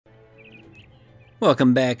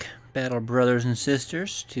Welcome back, Battle Brothers and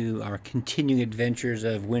Sisters, to our continuing adventures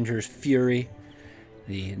of Winter's Fury,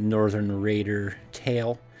 the Northern Raider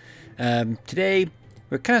tale. Today,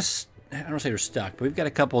 we're kind of, I don't want to say we're stuck, but we've got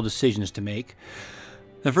a couple of decisions to make.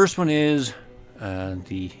 The first one is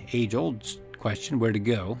the age-old question, where to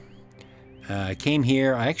go. I came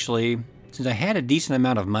here, since I had a decent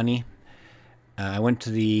amount of money, I went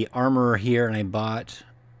to the armorer here and I bought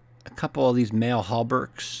a couple of these male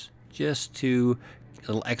hauberks, just to a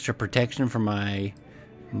little extra protection for my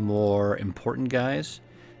more important guys.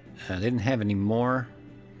 They didn't have any more.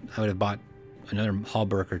 I would have bought another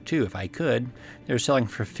hauberk or two if I could. They were selling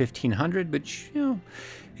for 1,500, which, you know,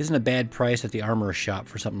 isn't a bad price at the armor shop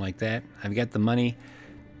for something like that. I've got the money.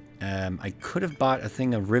 I could have bought a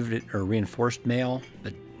thing of riveted or reinforced mail,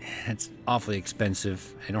 but it's awfully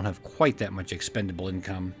expensive. I don't have quite that much expendable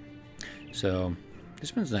income, so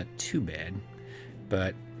this one's not too bad.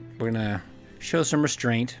 But we're gonna show some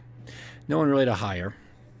restraint. No one really to hire.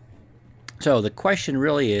 So the question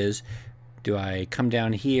really is, do I come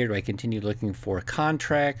down here? Do I continue looking for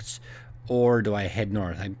contracts? Or do I head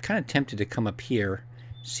north? I'm kind of tempted to come up here,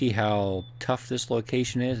 see how tough this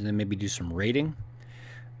location is, and then maybe do some raiding.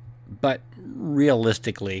 But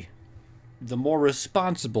realistically, the more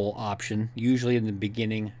responsible option, usually in the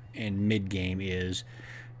beginning and mid-game, is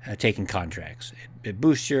taking contracts. It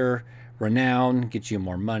boosts your renown, gets you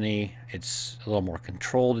more money. It's a little more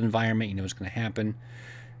controlled environment. You know what's going to happen.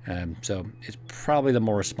 So it's probably the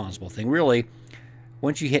more responsible thing. Really,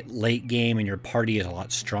 once you hit late game and your party is a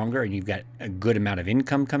lot stronger and you've got a good amount of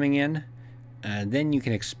income coming in, then you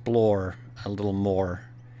can explore a little more,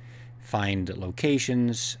 find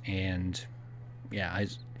locations, and yeah,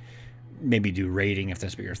 maybe do raiding if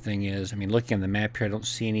that's what your thing is. I mean, looking on the map here, I don't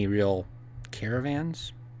see any real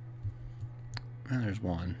caravans. Well, there's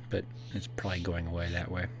one, but it's probably going away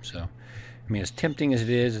that way. So, I mean, as tempting as it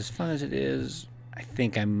is, as fun as it is, I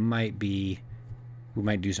think we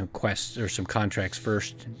might do some quests or some contracts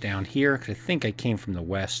first down here, because I think I came from the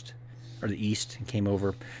west or the east and came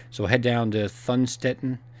over. So we'll head down to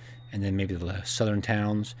Thunstetten and then maybe the southern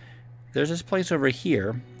towns. There's this place over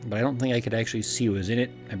here, but I don't think I could actually see what was in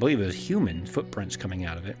it. I believe it was human footprints coming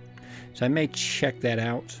out of it. So I may check that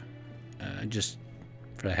out just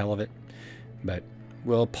for the hell of it. But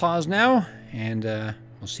we'll pause now, and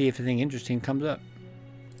we'll see if anything interesting comes up.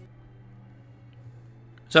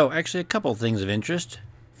 So, actually, a couple of things of interest.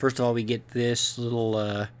 First of all, we get this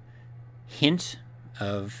little hint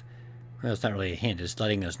of, well, it's not really a hint, it's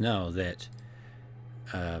letting us know that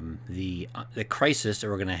the crisis that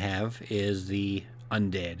we're going to have is the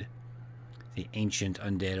undead. The ancient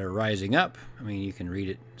undead are rising up. I mean, you can read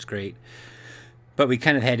it, it's great. But we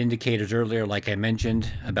kind of had indicators earlier, like I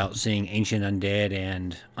mentioned, about seeing ancient undead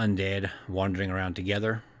and undead wandering around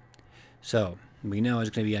together. So, we know it's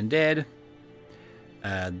going to be undead.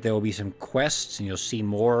 There will be some quests, and you'll see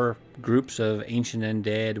more groups of ancient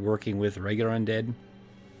undead working with regular undead.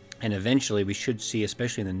 And eventually, we should see,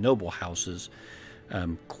 especially in the noble houses,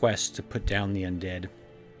 quests to put down the undead,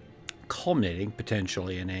 culminating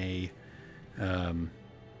potentially in a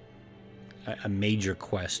major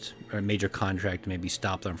quest or a major contract to maybe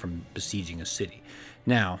stop them from besieging a city.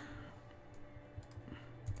 Now,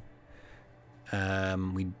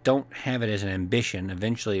 we don't have it as an ambition.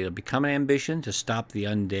 Eventually, it'll become an ambition to stop the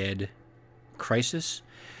undead crisis,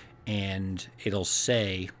 and it'll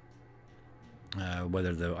say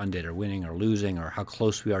whether the undead are winning or losing or how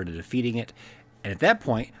close we are to defeating it. And at that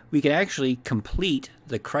point, we can actually complete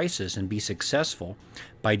the crisis and be successful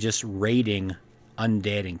by just raiding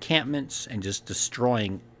undead encampments and just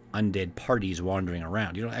destroying undead parties wandering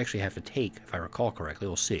around. You don't actually have to take, if I recall correctly,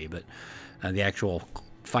 we'll see, but the actual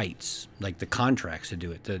fights, like the contracts to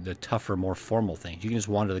do it, the tougher, more formal things. You can just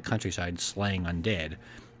wander the countryside slaying undead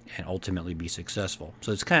and ultimately be successful.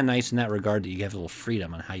 So it's kind of nice in that regard that you have a little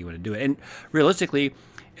freedom on how you want to do it. And realistically,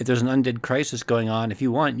 if there's an undead crisis going on, if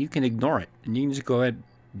you want, you can ignore it. And you can just go ahead,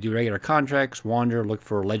 do regular contracts, wander, look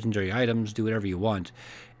for legendary items, do whatever you want.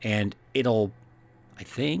 And it'll, I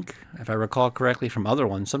think, if I recall correctly from other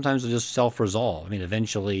ones, sometimes it'll just self-resolve. I mean,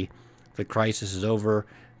 eventually the crisis is over,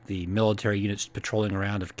 the military units patrolling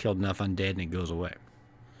around have killed enough undead, and it goes away.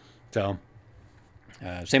 So,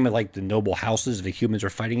 same with like the noble houses, if the humans are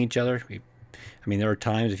fighting each other. I mean, there are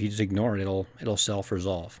times if you just ignore it, it'll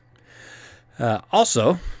self-resolve.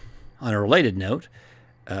 Also, on a related note,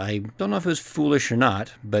 I don't know if it was foolish or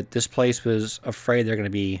not, but this place was afraid they're going to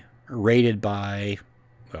be raided by,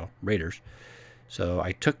 well, raiders. So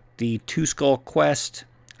I took the Two Skull quest.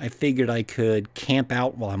 I figured I could camp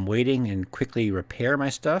out while I'm waiting and quickly repair my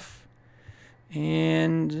stuff.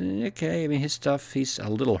 And, okay, I mean, his stuff, he's a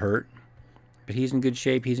little hurt. but he's in good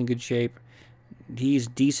shape. He's in good shape. He's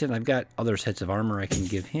decent. I've got other sets of armor I can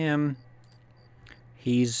give him.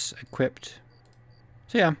 He's equipped.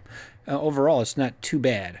 So yeah, overall it's not too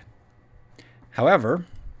bad. However,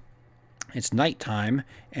 it's nighttime,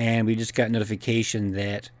 and we just got notification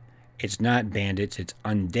that it's not bandits, it's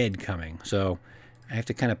undead coming. So I have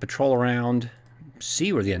to kind of patrol around,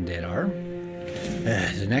 see where the undead are.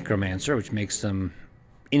 There's a necromancer, which makes them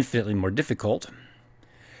infinitely more difficult.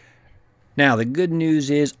 Now, the good news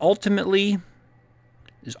is, ultimately,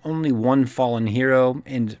 there's only one fallen hero,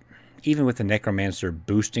 and even with the necromancer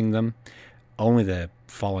boosting them, only the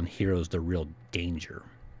fallen hero is the real danger.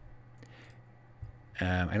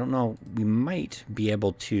 I don't know, we might be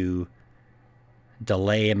able to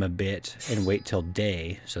delay him a bit and wait till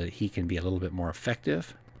day so that he can be a little bit more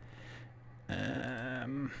effective.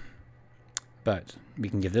 But we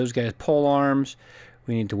can give those guys pole arms.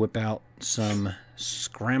 We need to whip out some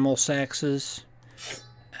scramble saxes.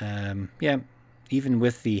 Yeah, even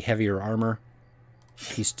with the heavier armor,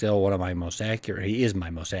 he's still one of my most accurate. He is my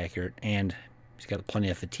most accurate, and he's got plenty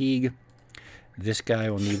of fatigue. This guy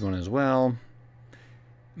will need one as well.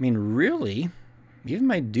 I mean, really, even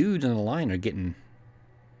my dudes on the line are getting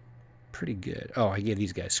pretty good. Oh, I gave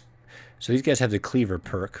these guys. So these guys have the cleaver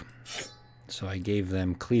perk. So I gave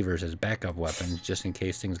them cleavers as backup weapons just in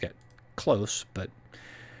case things got close, but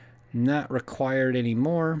not required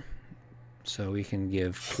anymore. So we can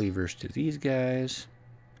give cleavers to these guys.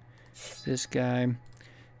 This guy.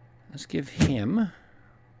 Let's give him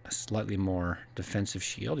a slightly more defensive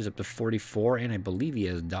shield. He's up to 44, and I believe he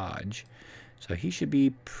has dodge. So he should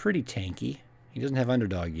be pretty tanky. He doesn't have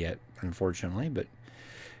underdog yet, unfortunately, but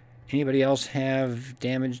anybody else have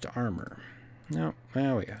damaged armor? No.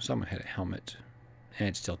 Oh, yeah. Someone had a helmet. And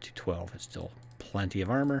it's still 212. It's still plenty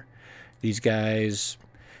of armor. These guys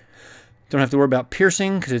don't have to worry about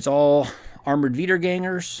piercing because it's all armored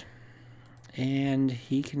Wiedergangers. And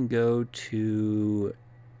he can go to...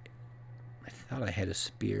 I thought I had a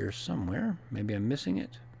spear somewhere. Maybe I'm missing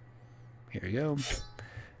it. Here we go.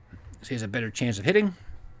 So he has a better chance of hitting.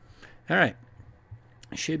 All right.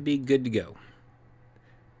 Should be good to go.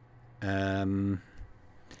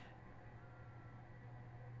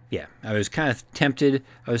 Yeah, I was kind of tempted.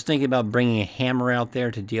 I was thinking about bringing a hammer out there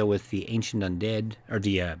to deal with the ancient undead, or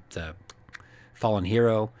the fallen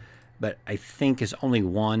hero, but I think it's only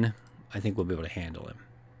one. I think we'll be able to handle him.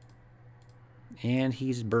 And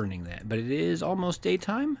he's burning that, but it is almost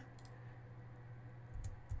daytime.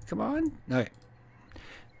 Come on. Okay.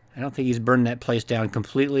 I don't think he's burned that place down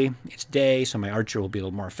completely. It's day, so my archer will be a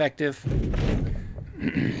little more effective.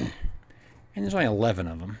 And there's only 11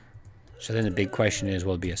 of them. So then the big question is,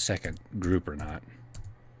 will it be a second group or not?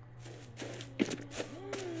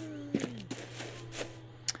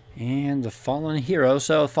 And the fallen hero.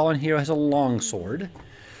 So the fallen hero has a longsword.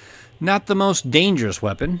 Not the most dangerous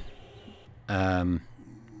weapon.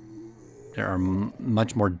 There are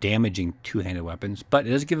much more damaging two-handed weapons, but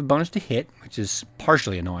it does give a bonus to hit, which is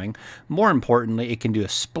partially annoying. More importantly, it can do a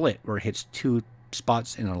split where it hits two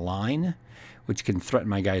spots in a line, which can threaten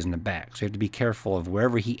my guys in the back. So you have to be careful of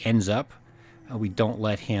wherever he ends up. We don't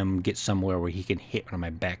let him get somewhere where he can hit one of my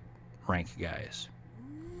back rank guys.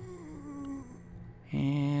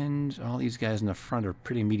 And all these guys in the front are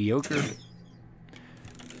pretty mediocre.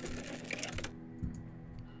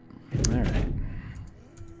 All right.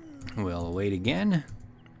 We'll wait again.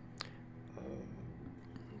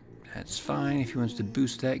 That's fine if he wants to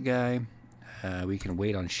boost that guy. We can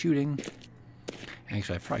wait on shooting.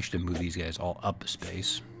 Actually, I probably should have moved these guys all up a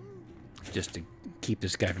space, just to keep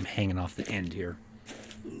this guy from hanging off the end here.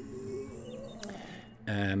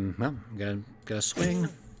 Well, gotta swing.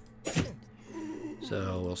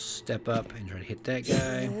 So we'll step up and try to hit that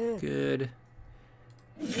guy. Good.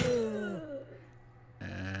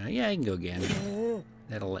 Yeah, I can go again.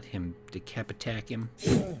 That'll let him decapitate him.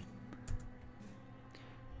 And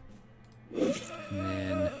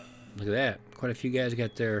then, look at that. Quite a few guys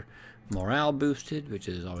got their morale boosted, which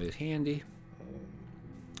is always handy.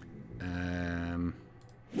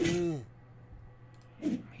 He's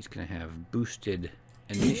going to have boosted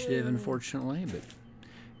initiative, unfortunately, but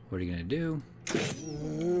what are you going to do?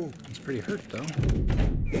 He's pretty hurt, though.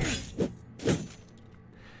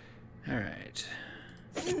 Alright.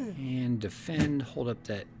 And defend. Hold up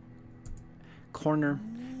that corner.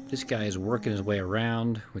 This guy is working his way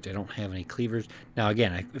around, which I don't have any cleavers. Now,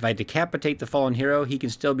 again, if I decapitate the fallen hero, he can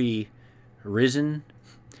still be risen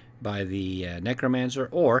by the necromancer,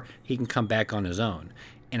 or he can come back on his own.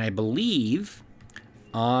 And I believe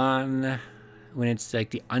when it's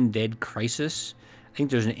like the undead crisis, I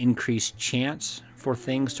think there's an increased chance for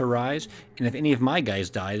things to rise. And if any of my guys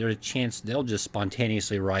die, there's a chance they'll just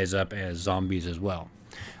spontaneously rise up as zombies as well.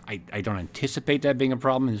 I don't anticipate that being a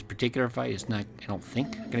problem in this particular fight. It's not, I don't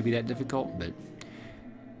think, going to be that difficult, but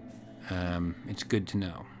it's good to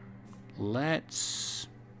know. Let's...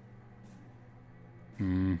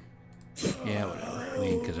 yeah, whatever. I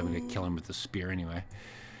mean, because I'm going to kill him with the spear anyway.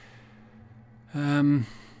 No,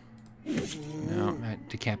 that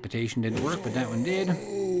decapitation didn't work, but that one did.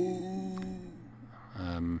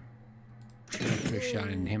 Should have put a shot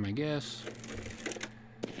into him, I guess.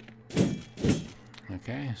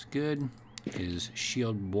 Okay, that's good. His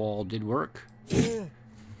shield wall did work. Let's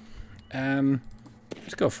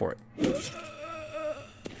go for it.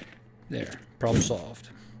 There, problem solved.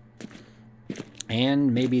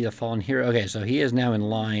 And maybe the fallen hero. Okay, so he is now in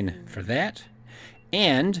line for that.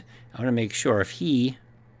 And I want to make sure if he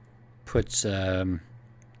puts that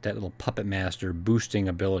little puppet master boosting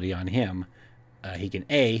ability on him, he can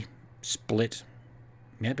A, split.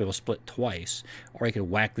 He might be able to split twice, or he could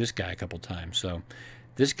whack this guy a couple times. So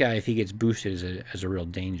this guy, if he gets boosted, is a real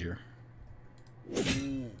danger.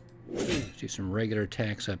 Let's do some regular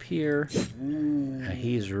attacks up here.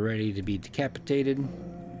 He's ready to be decapitated.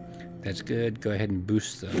 That's good. Go ahead and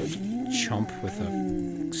boost the chump with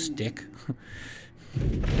a stick.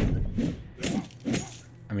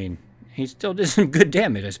 I mean, he still did some good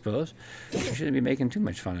damage, I suppose. I shouldn't be making too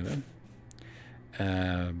much fun of him.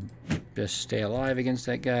 Just stay alive against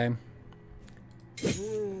that guy.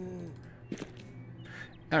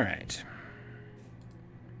 Alright.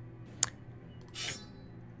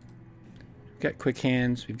 Got quick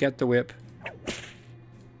hands. We've got the whip.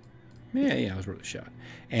 Yeah, it was worth a shot.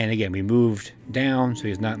 And again, we moved down, so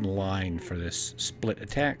he's not in line for this split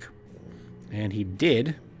attack. And he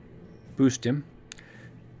did boost him,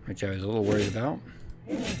 which I was a little worried about.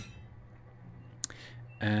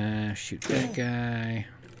 Shoot that guy.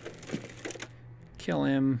 Kill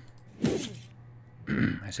him.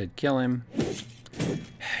 I said kill him.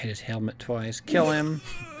 Hit his helmet twice. Kill him.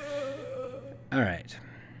 Alright.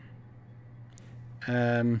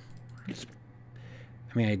 The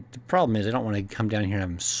problem is I don't want to come down here and have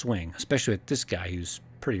him swing, especially with this guy who's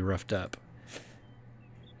pretty roughed up.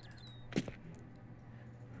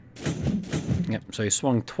 Yep, so he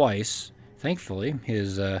swung twice. Thankfully,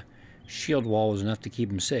 his shield wall was enough to keep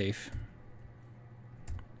him safe.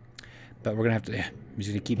 But we're going to have to... he's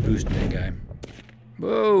going to keep boosting that guy.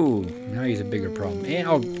 Whoa! Now he's a bigger problem. And,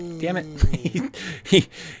 oh, damn it.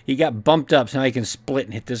 he got bumped up, so now he can split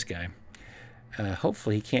and hit this guy.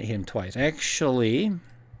 Hopefully he can't hit him twice. Actually...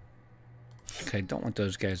 okay, I don't want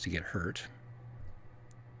those guys to get hurt.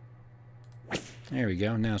 There we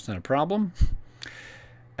go. Now it's not a problem.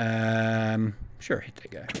 Sure, hit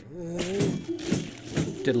that guy.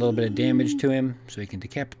 Did a little bit of damage to him, so he can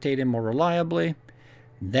decapitate him more reliably.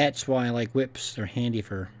 That's why I like whips. They're handy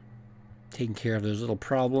for taking care of those little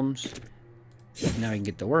problems. Now we can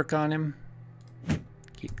get to work on him.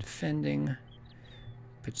 Keep defending.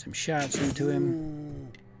 Put some shots into him.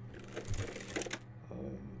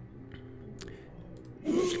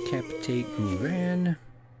 Decapitate, move in.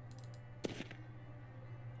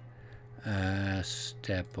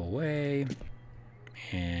 Step away.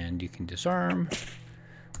 And you can disarm.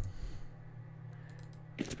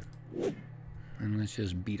 And let's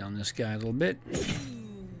just beat on this guy a little bit.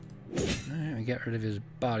 Alright, we got rid of his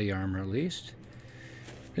body armor at least.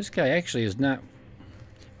 This guy actually is not,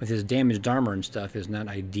 with his damaged armor and stuff, is not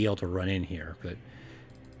ideal to run in here. But,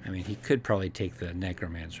 I mean, he could probably take the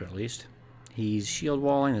necromancer at least. He's shield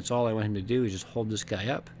walling. That's all I want him to do is just hold this guy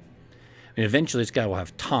up. I mean, eventually this guy will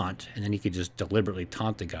have taunt, and then he could just deliberately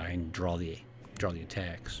taunt the guy and draw the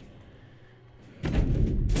attacks.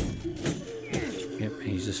 Yep,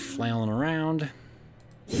 he's just flailing around.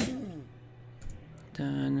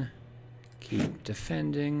 Done. Keep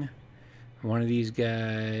defending. One of these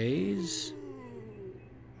guys.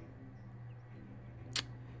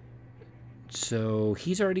 So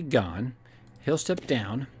he's already gone. He'll step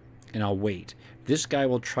down, and I'll wait. This guy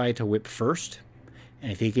will try to whip first,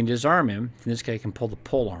 and if he can disarm him, then this guy can pull the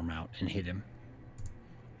polearm out and hit him.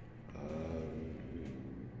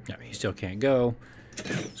 No, he still can't go,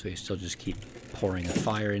 so you still just keep pouring the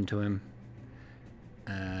fire into him.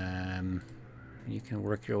 You can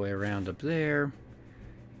work your way around up there.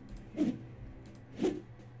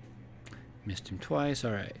 Missed him twice.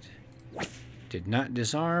 All right. Did not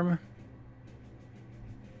disarm.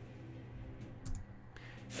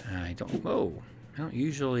 I don't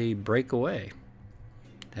usually break away.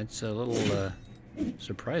 That's a little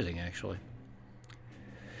surprising, actually.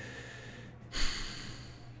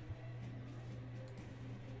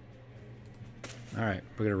 All right,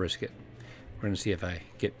 we're gonna risk it. We're going to see if I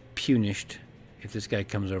get punished if this guy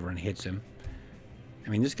comes over and hits him. I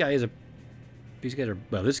mean, this guy is these guys are,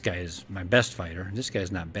 well, this guy is my best fighter. This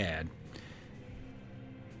guy's not bad.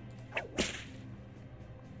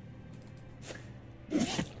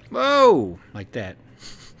 Whoa! Like that.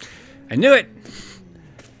 I knew it! I'm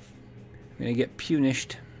going to get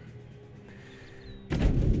punished.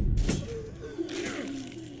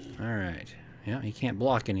 Alright. Yeah, he can't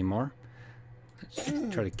block anymore.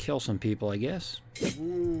 Let's try to kill some people, I guess.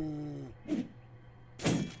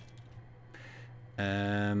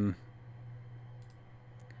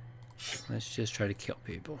 Let's just try to kill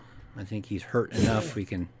people. I think he's hurt enough we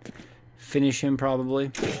can finish him,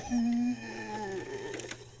 probably.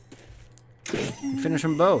 Finish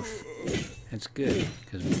them both. That's good,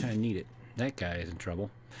 because we kind of need it. That guy is in trouble.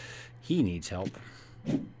 He needs help.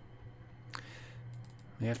 We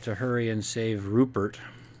have to hurry and save Rupert,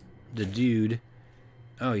 the dude.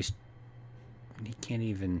 Oh, he can't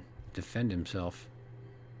even defend himself.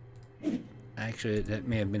 Actually, that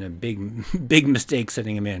may have been a big mistake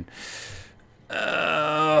setting him in.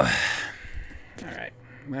 All right.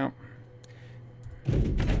 Well,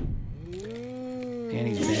 and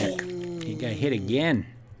he's back. He got hit again.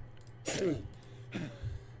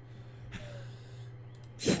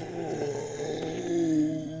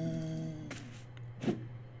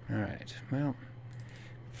 All right. Well,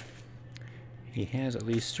 he has at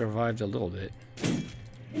least survived a little bit.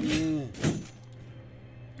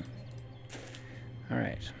 All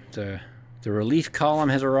right. The relief column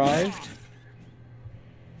has arrived.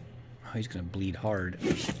 Oh, he's gonna bleed hard.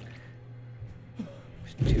 He's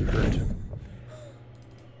too hurt.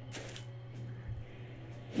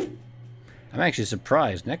 I'm actually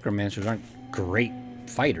surprised. Necromancers aren't great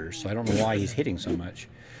fighters, so I don't know why he's hitting so much.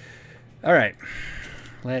 All right.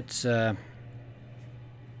 Let's, man,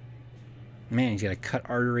 he's got a cut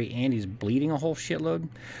artery and he's bleeding a whole shitload.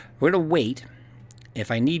 We're going to wait.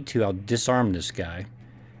 If I need to, I'll disarm this guy.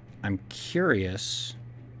 I'm curious.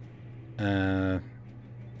 I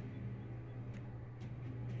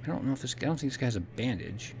don't know if this guy, I don't think this guy has a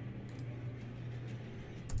bandage.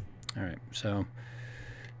 All right, so.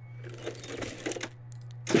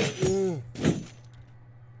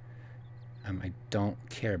 I don't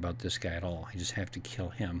care about this guy at all. I just have to kill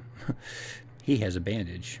him. He has a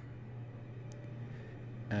bandage.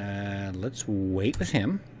 Let's wait with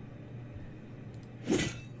him.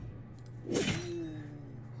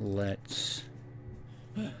 Let's...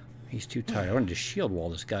 He's too tired. I wanted to shield wall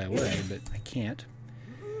this guy away, but I can't.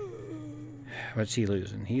 What's he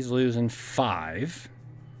losing? He's losing 5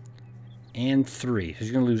 and 3. So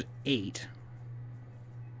he's going to lose 8.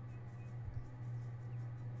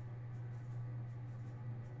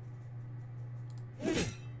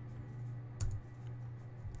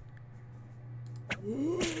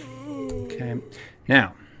 Okay.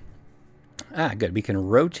 Now, good. We can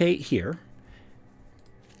rotate here.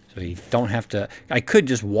 So you don't have to... I could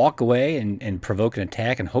just walk away and provoke an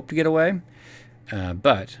attack and hope to get away.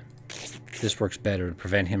 But this works better to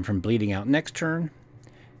prevent him from bleeding out next turn.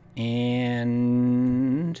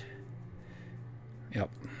 And... Yep.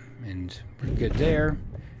 And we're good there.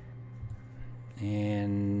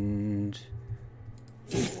 And...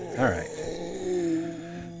 Alright.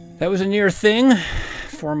 That was a near thing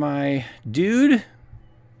for my dude.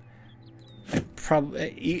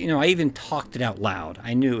 Probably, you know, I even talked it out loud.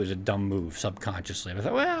 I knew it was a dumb move subconsciously. I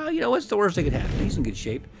thought, well, you know, what's the worst that could happen? He's in good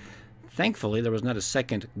shape. Thankfully, there was not a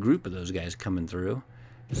second group of those guys coming through.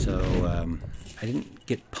 So, I didn't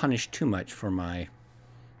get punished too much for my,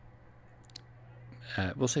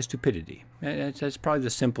 we'll say stupidity. That's probably the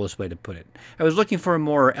simplest way to put it. I was looking for a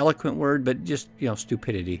more eloquent word, but just, you know,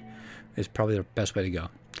 stupidity is probably the best way to go.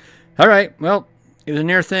 All right, well, it was a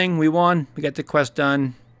near thing. We won. We got the quest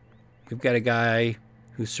done. We've got a guy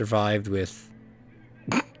who survived with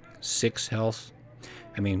 6 health.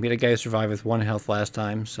 I mean, we had a guy who survived with 1 health last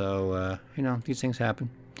time, so, you know, these things happen.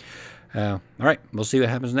 All right, we'll see what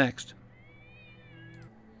happens next.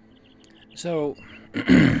 So,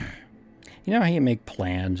 you know how you make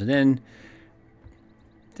plans, and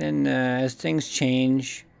then as things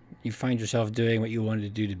change, you find yourself doing what you wanted to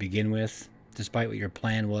do to begin with, despite what your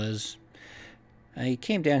plan was. You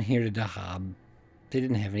came down here to Dahab. They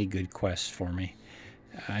didn't have any good quests for me.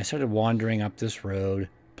 I started wandering up this road,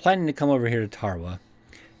 planning to come over here to Tarwa.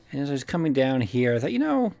 And as I was coming down here, I thought, you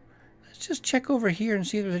know, let's just check over here and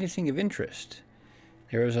see if there's anything of interest.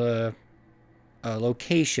 There was a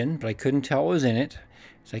location, but I couldn't tell what was in it.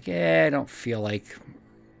 It's like, I don't feel like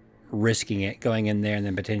risking it, going in there and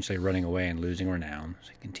then potentially running away and losing renown.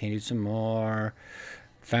 So I continued some more.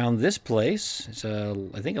 Found this place. It's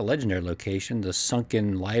I think a legendary location, the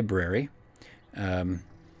Sunken Library.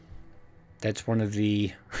 That's one of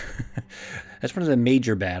the that's one of the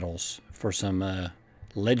major battles for some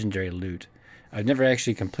legendary loot. I've never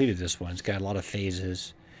actually completed this one. It's got a lot of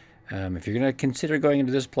phases. If you're going to consider going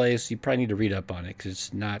into this place, you probably need to read up on it because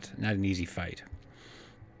it's not an easy fight.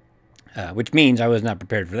 Which means I was not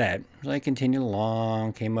prepared for that. So I continued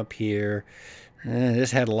along, came up here.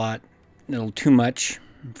 This had a little too much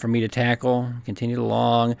for me to tackle. Continued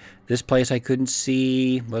along. This place I couldn't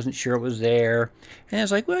see, wasn't sure it was there. And I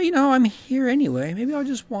was like, well, you know, I'm here anyway. Maybe I'll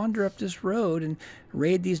just wander up this road and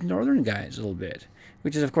raid these northern guys a little bit.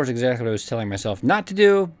 Which is, of course, exactly what I was telling myself not to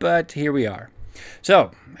do, but here we are.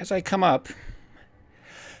 So, as I come up,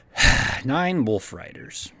 9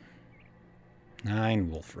 wolfriders. 9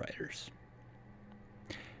 wolfriders.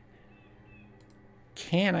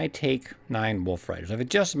 Can I take 9 wolfriders? I've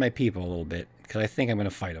adjusted my people a little bit because I think I'm going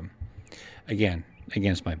to fight them. Again,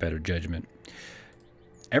 against my better judgment.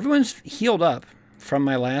 Everyone's healed up from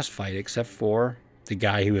my last fight except for the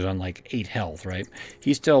guy who was on like 8 health, right?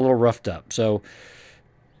 He's still a little roughed up. So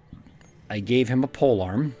I gave him a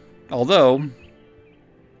polearm. Although,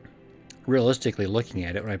 realistically looking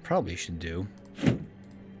at it, what I probably should do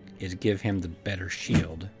is give him the better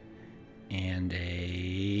shield and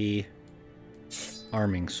a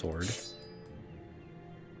arming sword.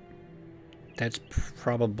 That's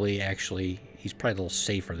probably actually, he's probably a little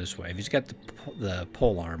safer this way. If he's got the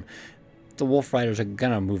polearm, the wolfriders are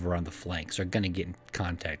going to move around the flanks. They're going to get in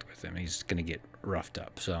contact with him. He's going to get roughed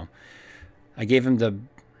up. So I gave him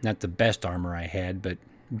not the best armor I had, but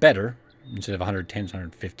better. Instead of 110,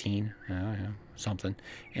 115, something.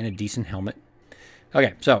 And a decent helmet.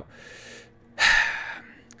 Okay, so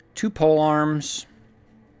 2 polearms.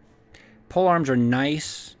 Polearms are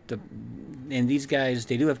nice. And these guys,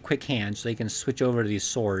 they do have quick hands, so they can switch over to these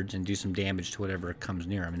swords and do some damage to whatever comes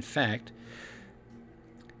near them. In fact,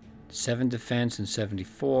 7 defense and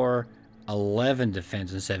 74, 11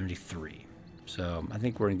 defense and 73. So I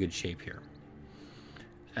think we're in good shape here.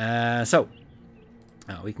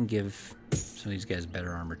 We can give some of these guys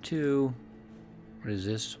better armor too. What is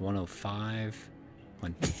this? 105,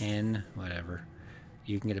 110, whatever.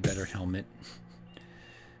 You can get a better helmet.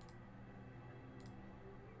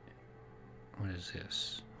 What is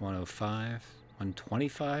this? 105,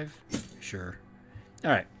 125? Sure.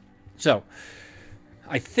 All right. So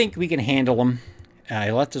I think we can handle them.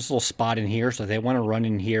 I left this little spot in here, so if they want to run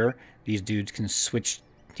in here, these dudes can switch.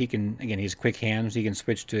 He can, again, he's quick hands. He can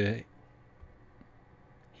switch to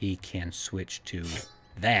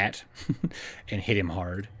that and hit him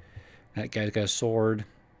hard. That guy's got a sword.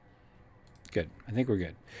 Good. I think we're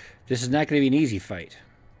good. This is not going to be an easy fight.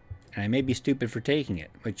 And I may be stupid for taking it,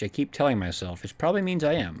 which I keep telling myself. It probably means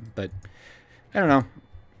I am, but I don't know.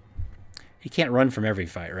 You can't run from every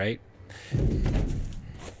fight, right?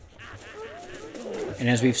 And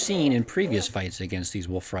as we've seen in previous fights against these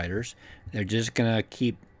wolfriders, they're just going to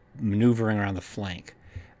keep maneuvering around the flank.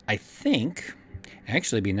 I think,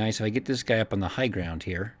 actually it'd be nice if I get this guy up on the high ground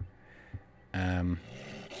here. Man,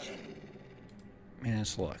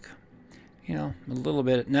 let's look. You know, a little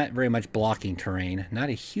bit, not very much blocking terrain, not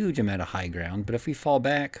a huge amount of high ground, but if we fall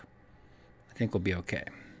back, I think we'll be okay.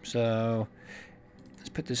 So, let's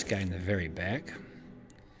put this guy in the very back.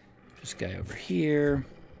 This guy over here.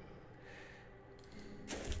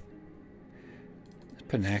 Let's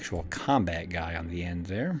put an actual combat guy on the end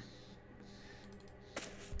there.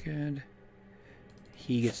 Good.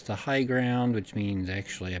 He gets the high ground, which means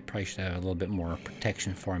actually I probably should have a little bit more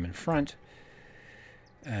protection for him in front.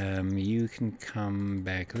 You can come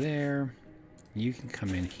back there. You can come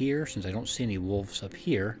in here, since I don't see any wolves up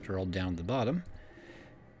here. They're all down the bottom.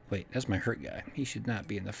 Wait, that's my hurt guy. He should not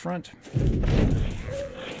be in the front.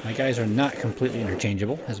 My guys are not completely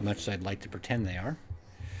interchangeable, as much as I'd like to pretend they are.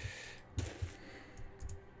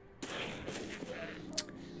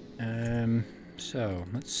 So,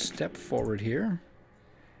 let's step forward here.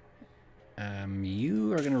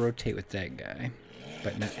 You are going to rotate with that guy,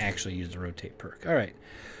 but not actually use the rotate perk. Alright.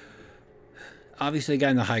 Obviously, the guy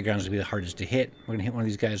in the high ground is going to be the hardest to hit. We're going to hit one of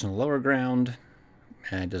these guys on the lower ground.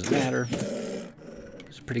 It doesn't matter.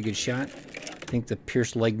 It's a pretty good shot. I think the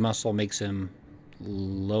pierced leg muscle makes him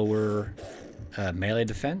lower melee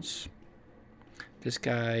defense. This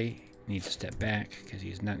guy needs to step back because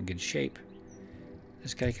he's not in good shape.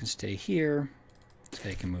 This guy can stay here. This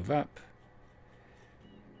guy can move up.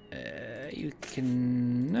 You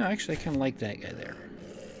can... No, actually, I kind of like that guy there.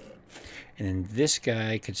 And then this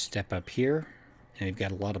guy could step up here. And we've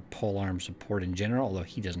got a lot of polearm support in general, although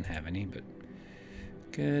he doesn't have any, but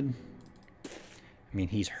good. I mean,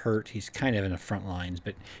 he's hurt. He's kind of in the front lines,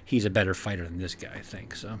 but he's a better fighter than this guy, I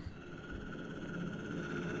think, so.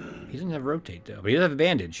 He doesn't have rotate though, but he does have a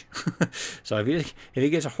bandage. So if he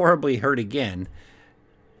gets horribly hurt again,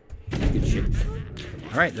 he's in good shape.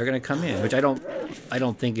 All right, they're gonna come in, which I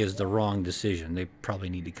don't think is the wrong decision. They probably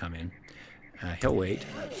need to come in. He'll wait.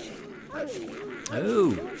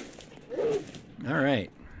 Oh, all right.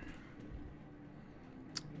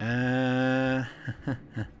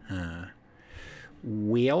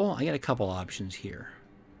 Well, I got a couple options here.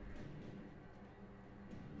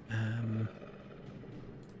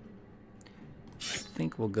 I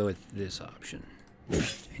think we'll go with this option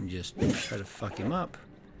and just try to fuck him up.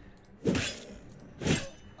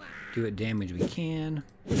 Do what damage we can.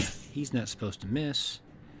 He's not supposed to miss.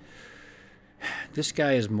 This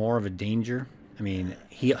guy is more of a danger. I mean,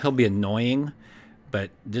 he'll be annoying, but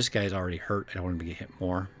this guy's already hurt. I don't want him to get hit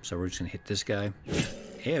more, so we're just going to hit this guy.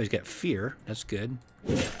 Yeah, he's got fear. That's good.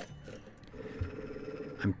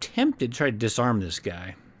 I'm tempted to try to disarm this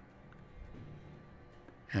guy.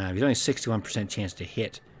 He's only 61% chance to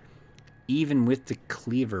hit. Even with the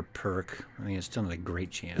cleaver perk, I mean, it's still not a great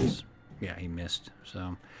chance. Yeah, he missed.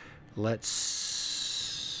 So let's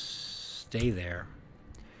stay there.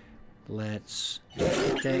 Let's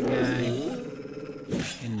hit that guy. Hit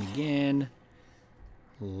him again.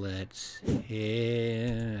 Let's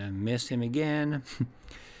miss him again.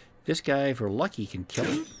 This guy, if we're lucky, can kill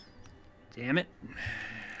him. Damn it.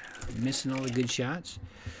 Missing all the good shots.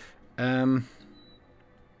 I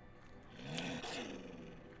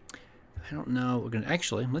don't know. We're going to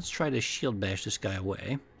actually, let's try to shield bash this guy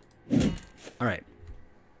away. All right.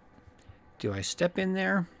 Do I step in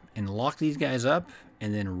there and lock these guys up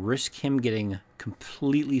and then risk him getting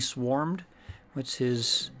completely swarmed? What's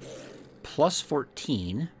his plus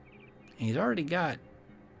 14? And he's already got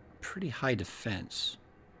pretty high defense.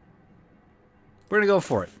 We're going to go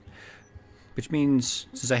for it. Which means,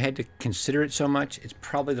 since I had to consider it so much, it's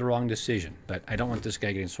probably the wrong decision. But I don't want this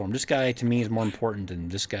guy getting swarmed. This guy, to me, is more important than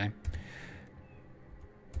this guy.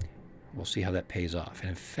 We'll see how that pays off. And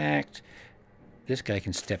in fact, this guy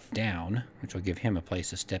can step down, which will give him a place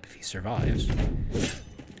to step if he survives.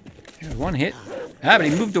 There's one hit. Ah, but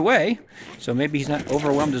he moved away, so maybe he's not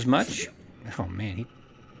overwhelmed as much. Oh, man, he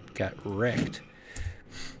got wrecked.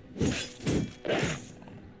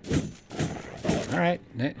 All right,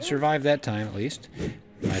 survived that time at least.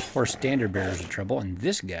 My poor standard bearer's in trouble, and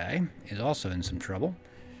this guy is also in some trouble.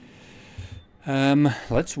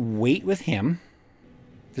 Let's wait with him.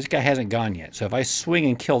 This guy hasn't gone yet, so if I swing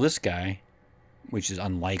and kill this guy, which is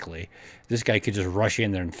unlikely, this guy could just rush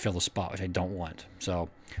in there and fill the spot, which I don't want. So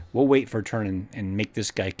we'll wait for a turn and make this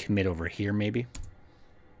guy commit over here, maybe.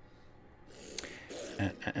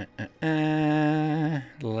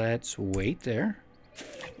 Let's wait there.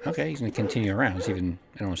 Okay, he's going to continue around. It's even,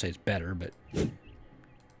 I don't want to say it's better, but you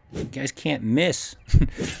guys can't miss.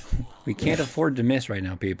 We can't afford to miss right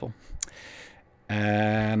now, people.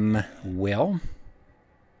 Well,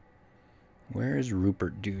 where's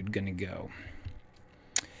Rupert dude going to go?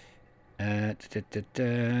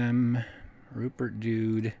 Rupert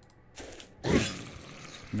dude,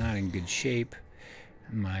 not in good shape.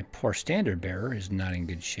 My poor standard bearer is not in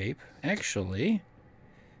good shape. Actually,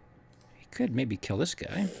 he could maybe kill this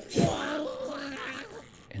guy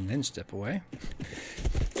and then step away.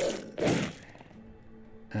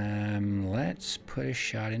 Let's put a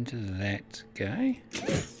shot into that guy.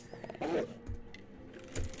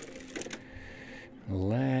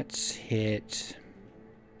 Let's hit...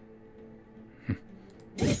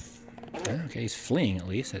 Okay, he's fleeing at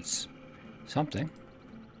least. That's something.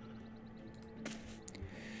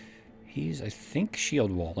 He's, I think,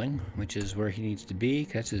 shield walling, which is where he needs to be.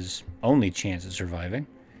 That's his only chance of surviving.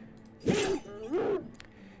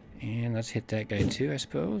 And let's hit that guy too, I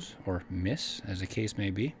suppose. Or miss, as the case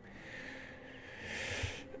may be.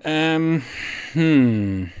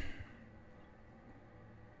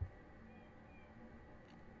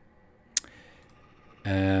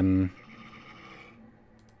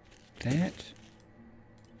 That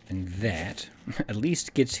and that at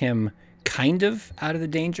least gets him kind of out of the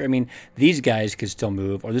danger. I mean, these guys could still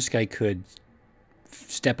move, or this guy could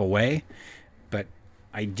step away, but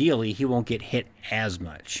ideally he won't get hit as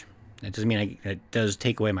much. That doesn't mean that does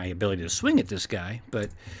take away my ability to swing at this guy, but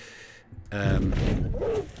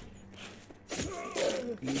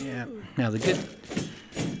yeah. Now the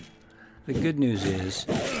good news is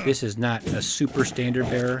this is not a super standard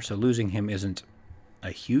bearer, so losing him isn't a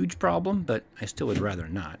huge problem, but I still would rather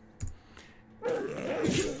not.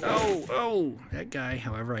 Oh, that guy,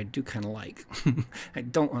 however, I do kind of like. I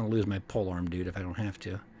don't want to lose my polearm dude if I don't have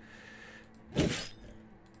to.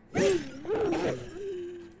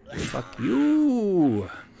 Fuck you.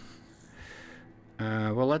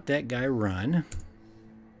 We'll let that guy run.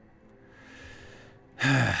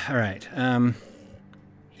 All right.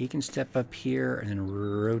 He can step up here and then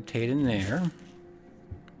rotate in there.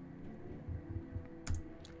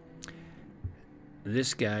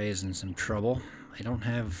 This guy is in some trouble. I don't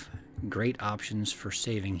have great options for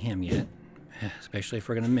saving him yet, especially if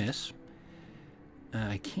we're going to miss.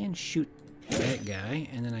 I can shoot that guy,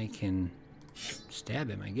 and then I can stab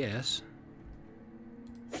him, I guess.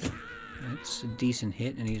 That's a decent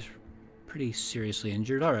hit, and he's pretty seriously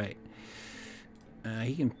injured. All right.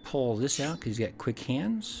 He can pull this out because he's got quick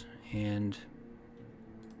hands, and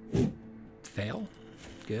fail.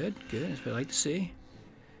 Good, good. That's what I like to see.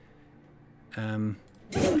 All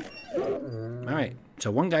right.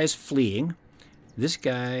 So one guy's fleeing. This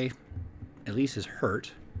guy, at least, is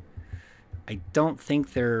hurt. I don't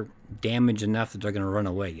think they're damaged enough that they're going to run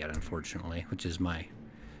away yet, unfortunately, which is my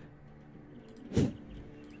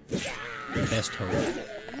best hope.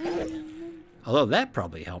 Although that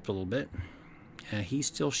probably helped a little bit. He's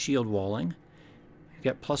still shield walling. He's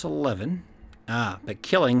got plus 11. But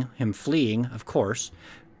killing him fleeing, of course,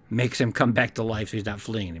 makes him come back to life so he's not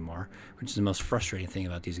fleeing anymore, which is the most frustrating thing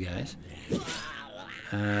about these guys.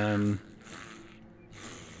 Let's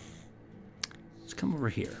come over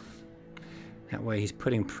here. That way he's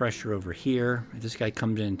putting pressure over here. If this guy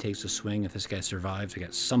comes in and takes a swing, if this guy survives, we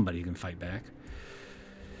got somebody who can fight back.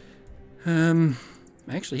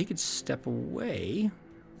 Actually, he could step away.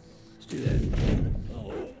 Let's do that.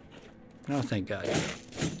 Oh, thank God.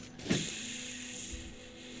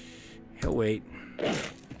 He'll wait.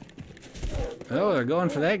 Oh, they're going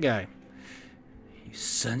for that guy. You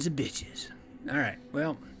sons of bitches. Alright,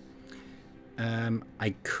 well,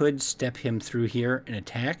 I could step him through here and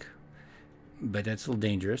attack, but that's a little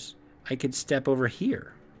dangerous. I could step over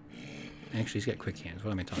here. Actually, he's got quick hands.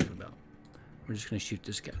 What am I talking about? We're just going to shoot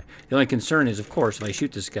this guy. The only concern is, of course, if I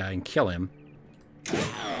shoot this guy and kill him,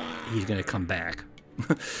 he's going to come back.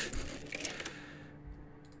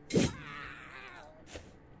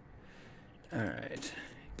 Alright.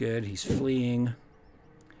 Good. He's fleeing.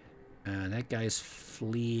 That guy's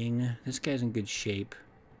fleeing. This guy's in good shape.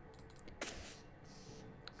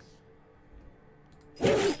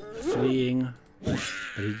 Fleeing. But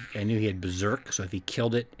I knew he had berserk, so if he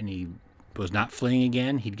killed it and he was not fleeing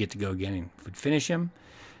again, he'd get to go again and would finish him.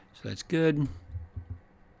 So that's good.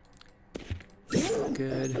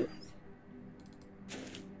 Good.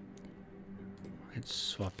 Let's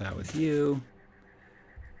swap out with you.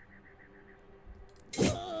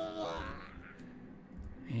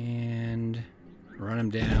 And run him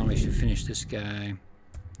down. We should finish this guy.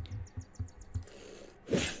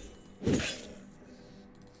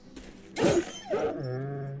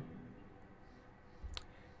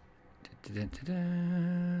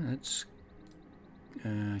 Let's.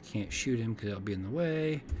 I can't shoot him because that'll be in the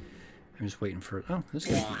way. I'm just waiting for. Oh, this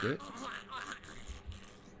guy can do it.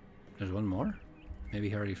 There's one more. Maybe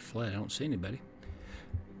he already fled. I don't see anybody.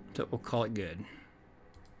 So we'll call it good.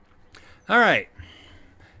 All right.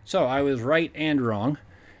 So I was right and wrong.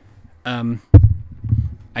 I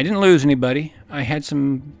didn't lose anybody. I had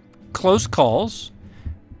some close calls,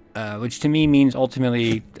 which to me means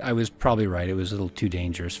ultimately I was probably right. It was a little too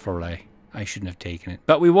dangerous for what I shouldn't have taken it.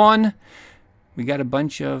 But we won. We got a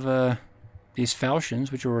bunch of these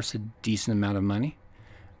falchions, which are worth a decent amount of money.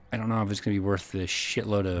 I don't know if it's going to be worth the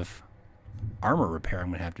shitload of armor repair I'm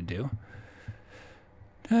going to have to do.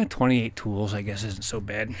 28 tools, I guess, isn't so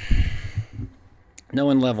bad. No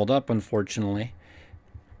one leveled up, unfortunately.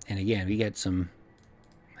 And again, we got some...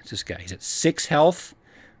 What's this guy? He's at 6 health.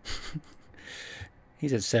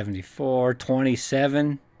 He's at 74,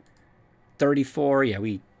 27, 34. Yeah,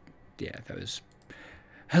 that was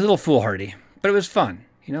a little foolhardy. But it was fun.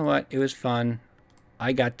 You know what? It was fun.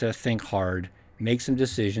 I got to think hard, make some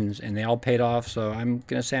decisions, and they all paid off, so I'm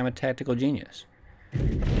going to say I'm a tactical genius.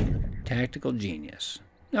 Tactical genius.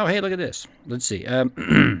 Oh, hey, look at this. Let's see.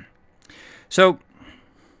 So,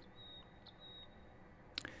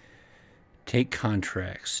 take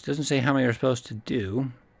contracts. Doesn't say how many you're supposed to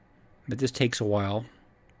do, but this takes a while.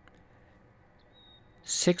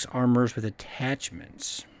 6 armors with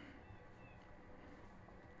attachments.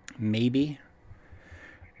 Maybe.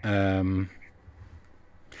 I mean,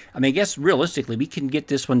 I guess realistically, we can get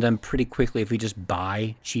this one done pretty quickly if we just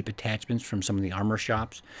buy cheap attachments from some of the armor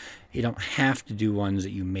shops. You don't have to do ones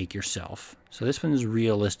that you make yourself. So this one is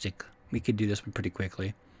realistic. We could do this one pretty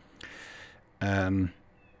quickly. Have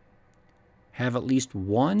at least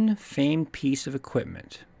one famed piece of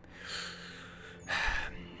equipment.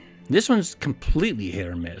 This one's completely hit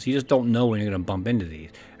or miss. You just don't know when you're going to bump into these.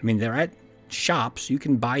 I mean, they're at shops. You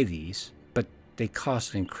can buy these, but they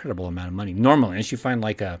cost an incredible amount of money. Normally, unless you find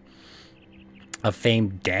like a a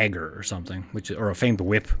famed dagger or something, or a famed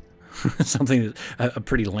whip, something a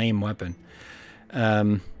pretty lame weapon.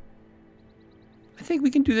 I think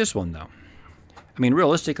we can do this one though. I mean,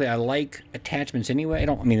 realistically, I like attachments anyway. I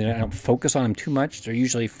don't focus on them too much. They're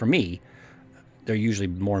usually, for me, they're usually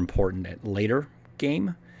more important at later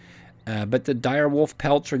game. But the dire wolf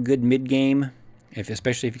pelts are good mid game,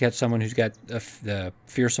 especially if you got someone who's got the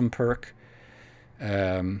fearsome perk.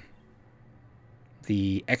 The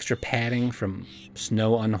extra padding from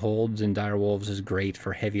snow unholds in dire wolves is great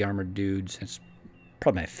for heavy armored dudes. It's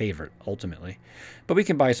probably my favorite ultimately, but we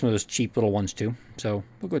can buy some of those cheap little ones too. So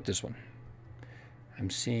we'll go with this one. I'm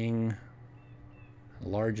seeing a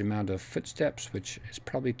large amount of footsteps, which is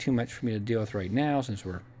probably too much for me to deal with right now since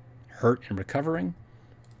we're hurt and recovering.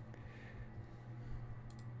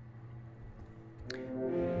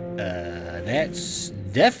 That's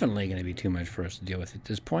definitely going to be too much for us to deal with at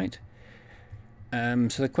this point.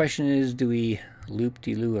 So the question is, do we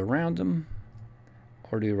loop-de-loo around them,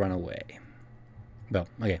 or do we run away? Well,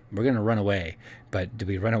 okay, we're going to run away, but do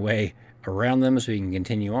we run away around them so we can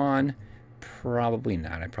continue on? Probably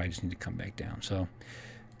not. I probably just need to come back down. So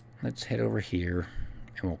let's head over here,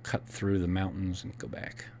 and we'll cut through the mountains and go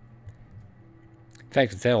back. In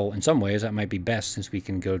fact, in some ways, that might be best since we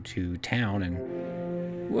can go to town and...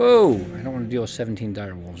 Whoa! I don't want to deal with 17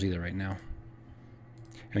 dire wolves either right now.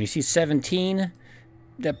 And when you see 17,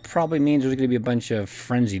 that probably means there's going to be a bunch of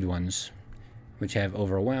frenzied ones, which have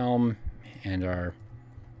overwhelm and are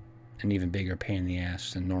an even bigger pain in the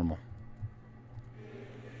ass than normal.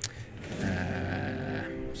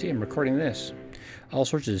 See, I'm recording this. All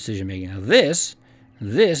sorts of decision making. Now this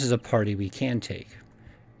is a party we can take.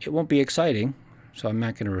 It won't be exciting, so I'm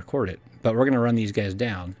not going to record it. But we're going to run these guys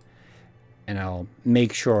down, and I'll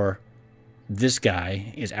make sure this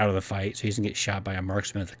guy is out of the fight, so he doesn't get shot by a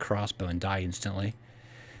marksman with a crossbow and die instantly.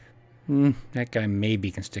 That guy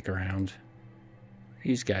maybe can stick around.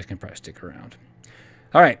 These guys can probably stick around.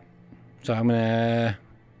 All right, so I'm going to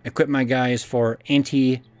equip my guys for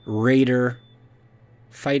anti-raider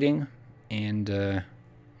fighting, and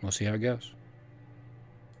we'll see how it goes.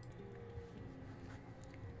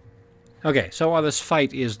 Okay, so while this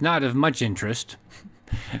fight is not of much interest,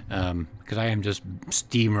 because I am just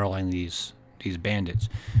steamrolling these bandits,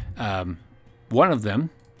 one of them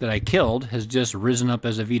that I killed has just risen up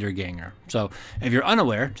as a Wiederganger. So if you're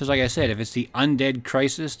unaware, just like I said, if it's the undead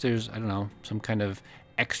crisis, there's, I don't know, some kind of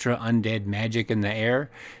extra undead magic in the air,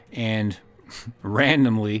 and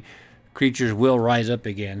randomly creatures will rise up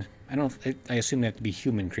again. I assume they have to be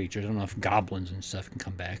human creatures. I don't know if goblins and stuff can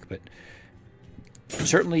come back, but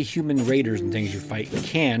certainly human raiders and things you fight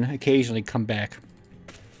can occasionally come back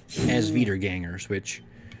as Wiedergangers, which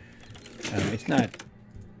it's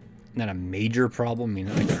not a major problem. I mean,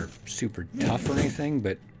 not like they're super tough or anything,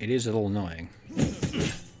 but it is a little annoying.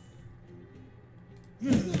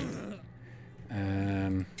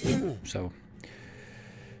 So,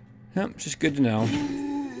 no, just good to know.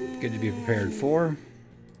 Good to be prepared for.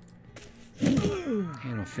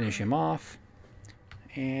 And we'll finish him off.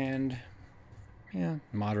 And yeah,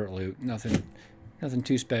 moderate loot. Nothing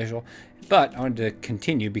too special. But I wanted to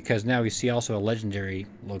continue because now we see also a legendary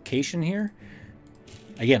location here.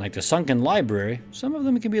 Again, like the Sunken Library, some of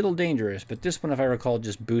them can be a little dangerous, but this one, if I recall,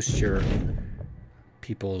 just boosts your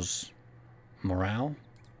people's morale.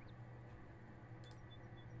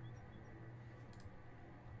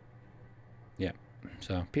 Yeah,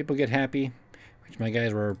 so people get happy, which my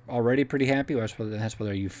guys were already pretty happy. That's why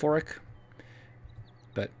they're euphoric.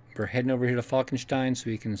 But we're heading over here to Falkenstein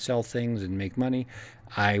so we can sell things and make money.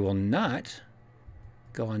 I will not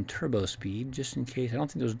go on turbo speed just in case. I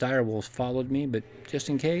don't think those dire wolves followed me, but just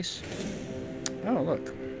in case. Oh,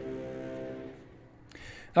 look.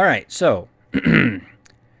 All right, so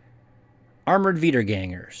armored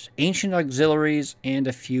Wiedergangers, ancient auxiliaries, and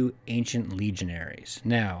a few ancient legionaries.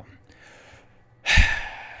 Now,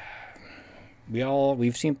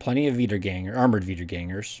 we've seen plenty of armored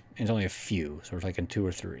Wiedergangers, and it's only a few, so we're like in 2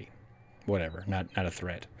 or 3. Whatever, not a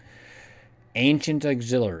threat. Ancient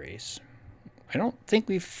auxiliaries. I don't think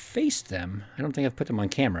we've faced them. I don't think I've put them on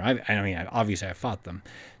camera. I mean, obviously I fought them.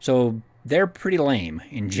 So they're pretty lame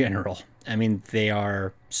in general. I mean, they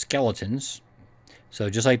are skeletons. So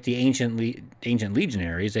just like the ancient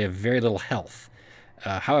legionaries, they have very little health.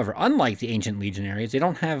 However, unlike the ancient legionaries, they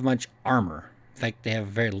don't have much armor. In fact, they have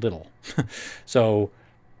very little. So,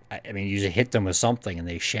 I mean, you usually hit them with something and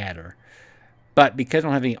they shatter. But because they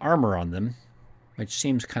don't have any armor on them, which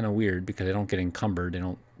seems kind of weird because they don't get encumbered, they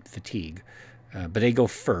don't fatigue. But they go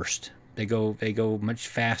first. They go much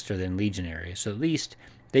faster than legionaries. So at least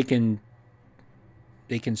they can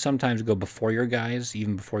sometimes go before your guys,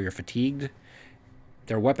 even before you're fatigued,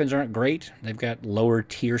 Their weapons aren't great. They've got lower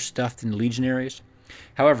tier stuff than the legionaries.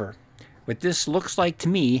 However, what this looks like to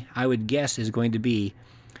me, I would guess, is going to be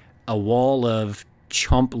a wall of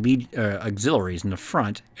chump auxiliaries in the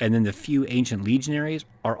front, and then the few ancient legionaries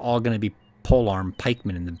are all going to be polearm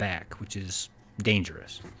pikemen in the back, which is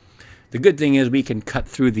dangerous. The good thing is we can cut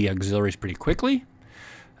through the auxiliaries pretty quickly,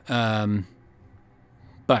 but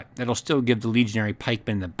that'll still give the legionary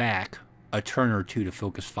pikemen in the back a turn or two to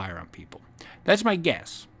focus fire on people. That's my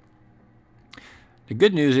guess. The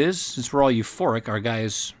good news is, since we're all euphoric, our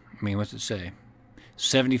guys, I mean, what's it say?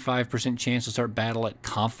 75% chance to start battle at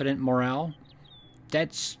confident morale.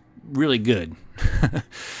 That's really good.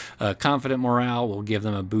 Confident morale will give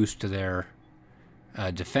them a boost to their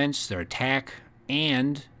defense, their attack,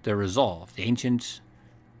 and their resolve. The ancient,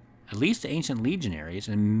 at least the ancient legionaries,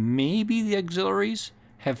 and maybe the auxiliaries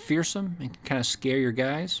have fearsome and can kind of scare your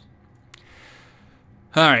guys.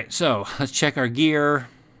 Alright, so let's check our gear.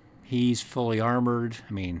 He's fully armored.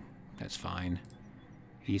 I mean, that's fine.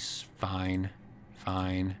 He's fine.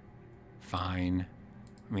 Fine. Fine.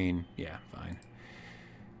 I mean, yeah, fine.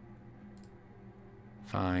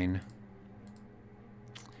 Fine.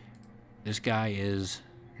 This guy is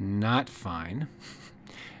not fine.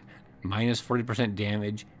 Minus 40%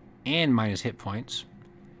 damage and minus hit points.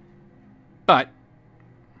 But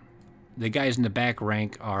the guys in the back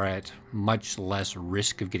rank are at much less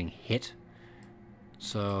risk of getting hit.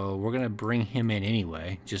 So we're going to bring him in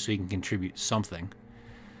anyway, just so he can contribute something.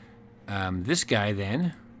 This guy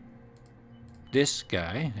then, this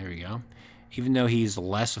guy, there we go. Even though he's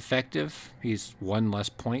less effective, he's one less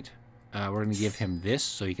point. We're going to give him this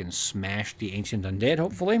so he can smash the ancient undead,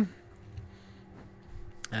 hopefully.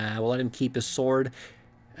 We'll let him keep his sword.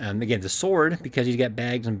 Again, the sword, because he's got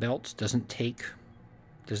bags and belts, doesn't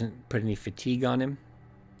put any fatigue on him.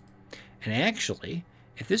 And actually,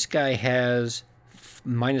 if this guy has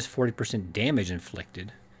minus 40% damage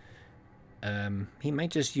inflicted, he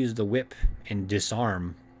might just use the whip and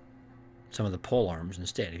disarm some of the polearms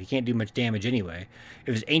instead. If he can't do much damage anyway.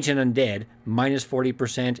 If it's ancient undead, minus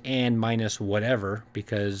 40% and minus whatever,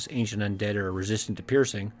 because ancient undead are resistant to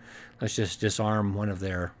piercing, let's just disarm one of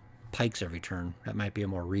their pikes every turn. That might be a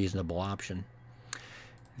more reasonable option.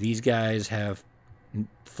 These guys have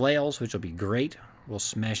flails, which will be great. We'll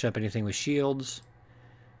smash up anything with shields.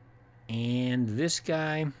 And this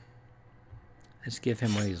guy, let's give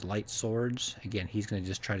him one of these light swords. Again, he's going to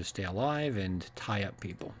just try to stay alive and tie up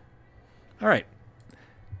people. All right.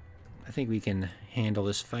 I think we can handle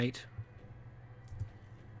this fight.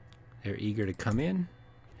 They're eager to come in.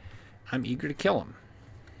 I'm eager to kill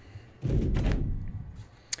them.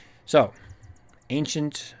 So,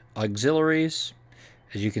 ancient auxiliaries.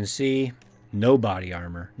 As you can see, no body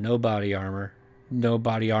armor, no body armor, no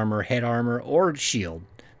body armor, head armor, or shield.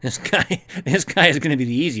 This guy is going to be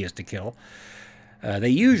the easiest to kill. They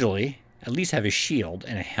usually at least have a shield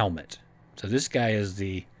and a helmet. So this guy is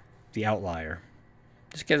the outlier.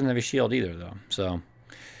 This guy doesn't have a shield either, though. So,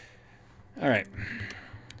 all right.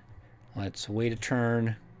 Let's wait a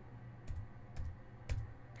turn.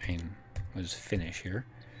 And let's finish here.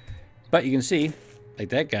 But you can see, like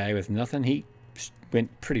that guy with nothing, he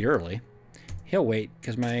went pretty early. He'll wait,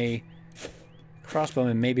 because my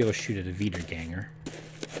crossbowman may be able to shoot at a Wiederganger.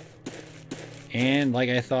 And like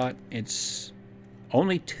I thought, it's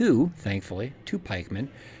only two, thankfully, two pikemen.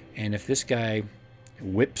 And if this guy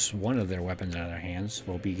whips one of their weapons out of their hands,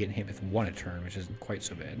 we'll be getting hit with one a turn, which isn't quite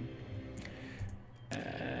so bad.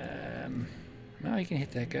 Well, you can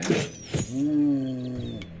hit that guy.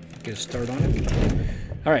 Ooh. Get a start on him.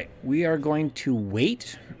 All right, we are going to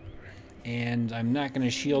wait, and I'm not going to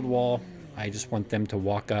shield wall. I just want them to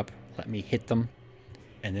walk up, let me hit them,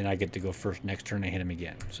 and then I get to go first next turn and hit him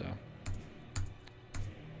again. So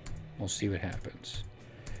we'll see what happens.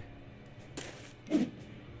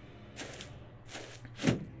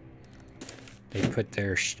 They put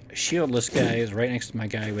their shieldless guys right next to my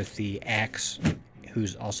guy with the axe,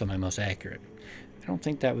 who's also my most accurate. I don't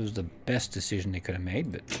think that was the best decision they could have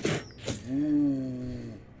made, but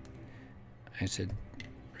I said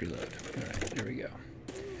reload. All right, there we go.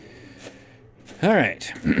 All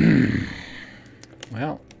right.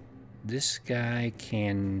 Well, this guy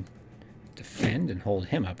can defend and hold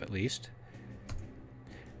him up at least.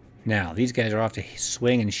 Now, these guys are off to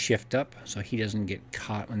swing and shift up, so he doesn't get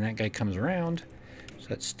caught when that guy comes around. So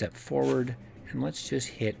let's step forward, and let's just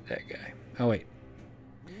hit that guy. Oh, wait.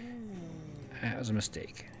 That was a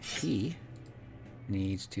mistake. He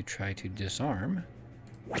needs to try to disarm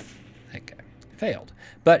that guy. Failed.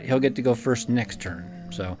 But he'll get to go first next turn.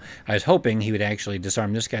 So I was hoping he would actually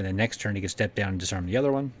disarm this guy, the next turn he could step down and disarm the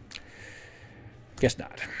other one. Guess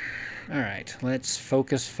not. Alright, let's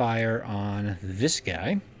focus fire on this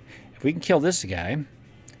guy. If we can kill this guy,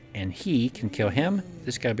 and he can kill him,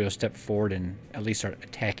 this guy will be able to step forward and at least start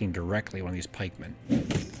attacking directly one of these pikemen.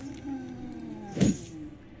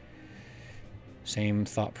 Same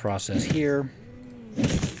thought process here.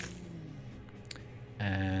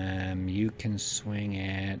 You can swing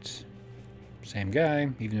at same guy,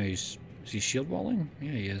 even though is he shield walling?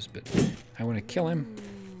 Yeah, he is, but I want to kill him.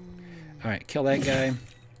 Alright, kill that guy.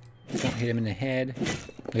 Don't hit him in the head.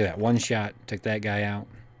 Look at that, one shot, took that guy out.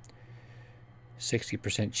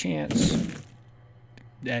 60% chance.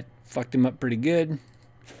 That fucked him up pretty good.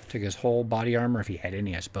 Took his whole body armor, if he had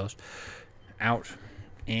any, I suppose, out,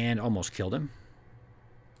 and almost killed him.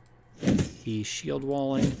 He's shield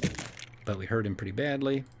walling, but we hurt him pretty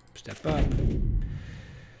badly. Step up.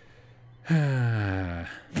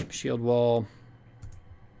 Shield wall.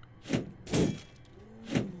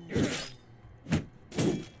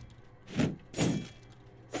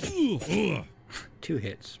 Two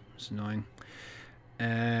hits. It's annoying.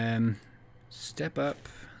 Step up.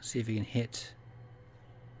 See if he can hit.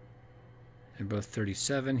 They're both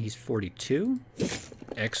 37. He's 42.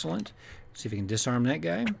 Excellent. See if we can disarm that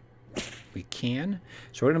guy. We can.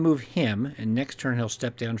 So we're going to move him, and next turn he'll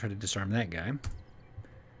step down and try to disarm that guy.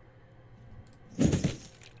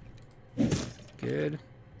 Good.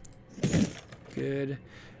 Good.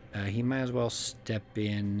 He might as well step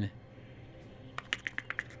in.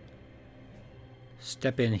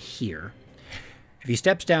 Step in here. If he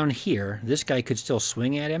steps down here, this guy could still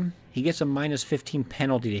swing at him. He gets a minus 15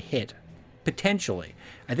 penalty to hit. Potentially.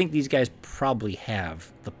 I think these guys probably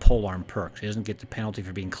have the polearm perks. He doesn't get the penalty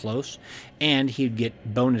for being close, and he'd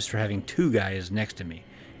get bonus for having two guys next to me.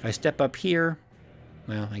 If I step up here,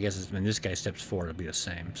 well, I guess when this guy steps forward, it'll be the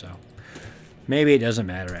same. So maybe it doesn't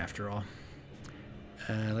matter after all.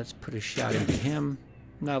 Let's put a shot into him.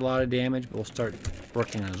 Not a lot of damage, but we'll start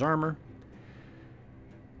working on his armor.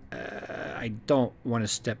 I don't want to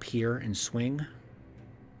step here and swing.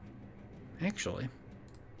 Actually.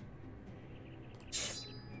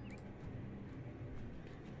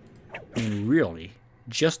 I mean, really,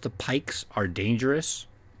 just the pikes are dangerous.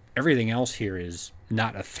 Everything else here is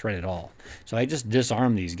not a threat at all. So I just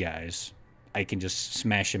disarm these guys. I can just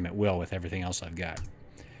smash them at will with everything else I've got.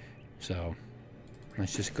 So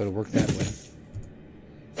let's just go to work that way.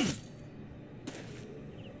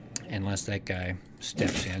 Unless that guy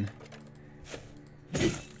steps in.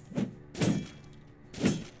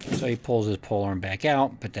 So he pulls his polearm back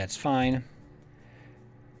out, but that's fine.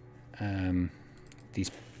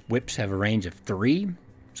 These whips have a range of 3,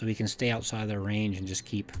 so we can stay outside their range and just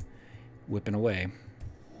keep whipping away.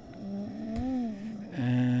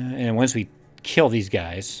 And once we kill these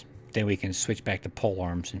guys, then we can switch back to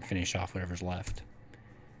polearms and finish off whatever's left.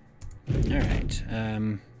 Alright,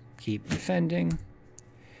 keep defending.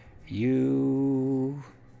 You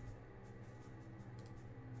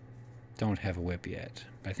don't have a whip yet.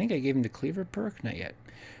 I think I gave him the cleaver perk? Not yet.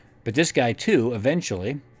 But this guy, too,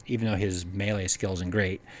 eventually, even though his melee skill isn't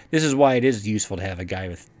great, this is why it is useful to have a guy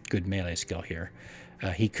with good melee skill here.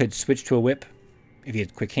 He could switch to a whip if he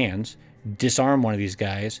had quick hands, disarm one of these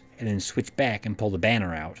guys, and then switch back and pull the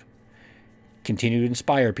banner out. Continue to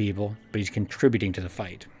inspire people, but he's contributing to the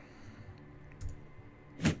fight.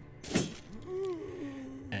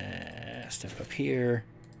 Step up here,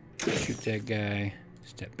 shoot that guy,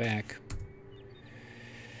 step back.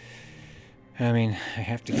 I mean, I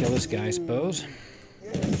have to kill this guy, I suppose.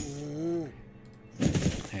 I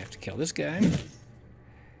have to kill this guy.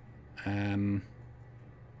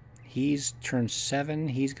 He's turn 7.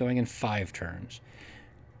 He's going in 5 turns.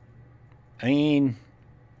 I mean,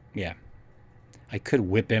 yeah. I could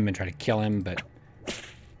whip him and try to kill him, but in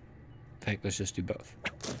fact, let's just do both.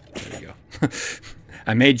 There we go.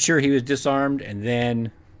 I made sure he was disarmed, and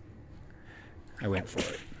then I went for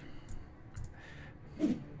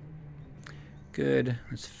it. Good.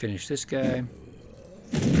 Let's finish this guy.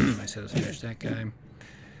 I said let's finish that guy.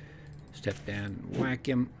 Step down and whack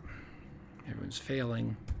him. Everyone's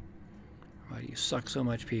failing. Why do you suck so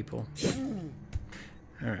much, people?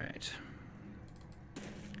 Alright.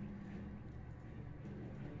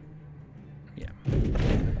 Yeah.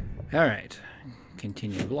 Alright.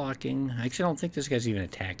 Continue blocking. Actually, I don't think this guy's even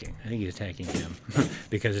attacking. I think he's attacking him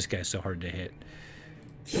because this guy's so hard to hit.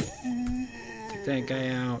 Take that guy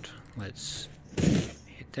out. Let's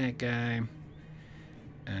hit that guy.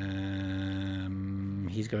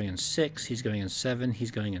 He's going in 6. He's going in 7.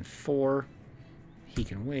 He's going in 4. He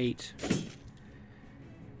can wait.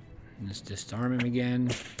 Let's disarm him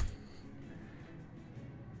again.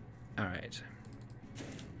 Alright.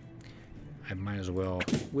 I might as well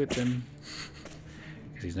whip him.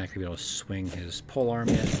 because he's not going to be able to swing his polearm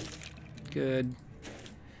yet. Good.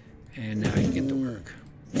 And now he can get to work.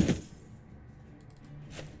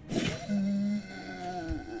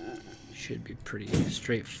 Should be pretty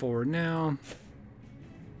straightforward now.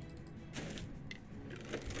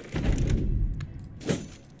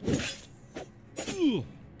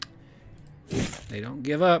 They don't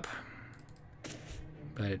give up,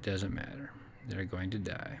 but it doesn't matter. They're going to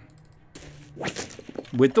die.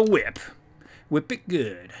 With the whip. Whip it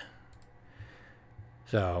good.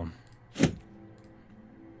 So,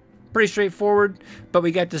 pretty straightforward, but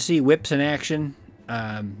we got to see whips in action.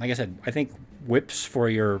 Like I said, I think whips for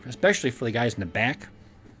your, especially for the guys in the back,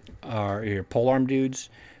 or your polearm dudes,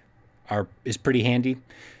 is pretty handy.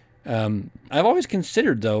 I've always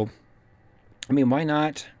considered, though, I mean, why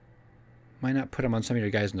not put them on some of your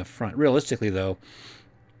guys in the front? Realistically, though,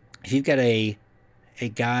 if you've got a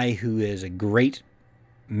guy who is a great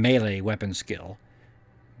melee weapon skill,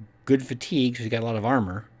 good fatigue, because he's got a lot of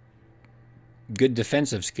armor, good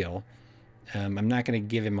defensive skill, I'm not going to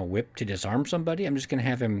give him a whip to disarm somebody. I'm just going to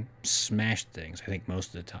have him smash things, I think,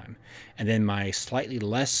 most of the time. And then my slightly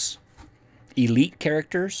less elite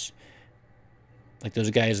characters, like those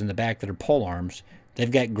guys in the back that are polearms, they've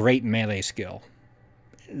got great melee skill.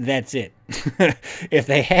 That's it. If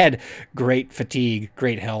they had great fatigue,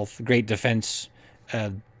 great health, great defense,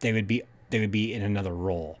 they would be in another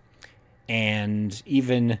role. And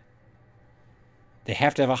even they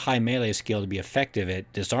have to have a high melee skill to be effective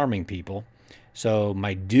at disarming people. So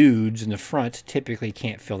my dudes in the front typically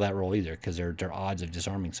can't fill that role either, because their odds of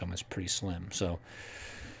disarming someone is pretty slim. So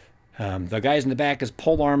the guys in the back as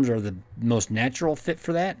polearms are the most natural fit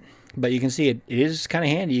for that. But you can see it is kind of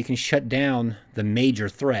handy. You can shut down the major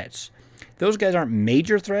threats. Those guys aren't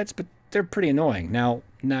major threats, but they're pretty annoying. Now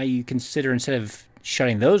you consider, instead of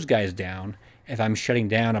shutting those guys down, if I'm shutting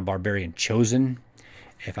down a Barbarian Chosen,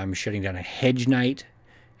 if I'm shutting down a Hedge Knight,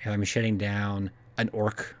 if I'm shutting down an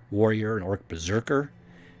Orc Warrior, an Orc Berserker,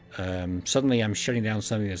 suddenly I'm shutting down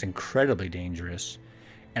something that's incredibly dangerous,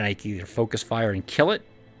 and I can either focus fire and kill it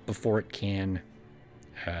before it can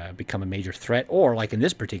become a major threat, or like in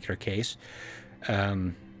this particular case, but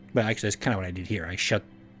actually that's kind of what I did here. I shut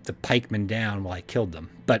the pikemen down while I killed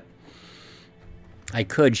them, but I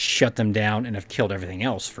could shut them down and have killed everything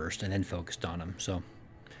else first and then focused on them. So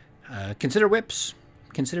consider whips,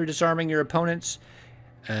 consider disarming your opponents.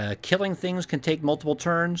 Killing things can take multiple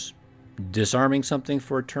turns. Disarming something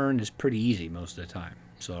for a turn is pretty easy most of the time.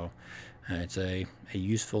 So it's a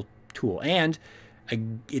useful tool, and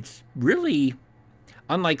it's really,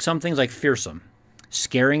 unlike some things like fearsome,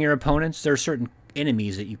 scaring your opponents. There are certain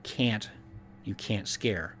enemies that you can't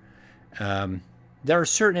scare. There are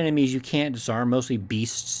certain enemies you can't disarm, mostly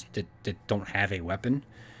beasts that don't have a weapon.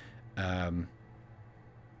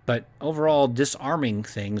 But overall, disarming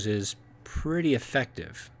things is pretty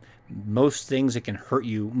effective. Most things that can hurt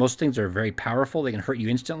you, most things that are very powerful, they can hurt you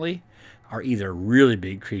instantly, are either really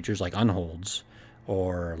big creatures like unholds,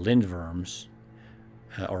 or lindworms,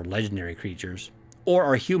 or legendary creatures, or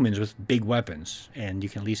are humans with big weapons, and you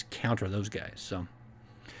can at least counter those guys. So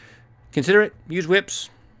consider it, use whips,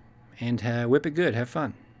 and whip it good, have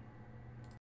fun.